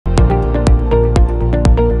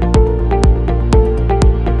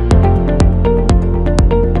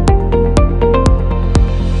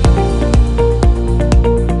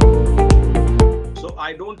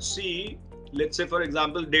let's say, for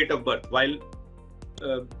example, date of birth. While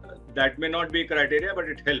that may not be a criteria, but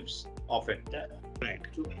it helps often. Right.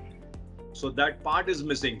 So that part is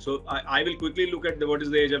missing. So I will quickly look at what is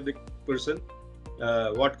the age of the person,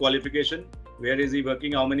 what qualification, where is he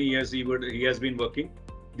working, how many years he has been working.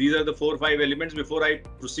 These are the 4 or 5 elements before I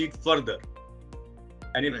proceed further.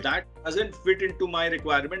 And if that doesn't fit into my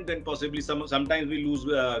requirement, then possibly sometimes we lose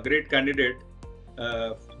a great candidate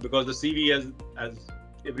because the CV, as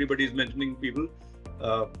everybody is mentioning, people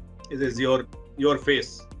is your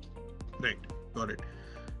face. Right. Got it.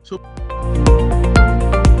 So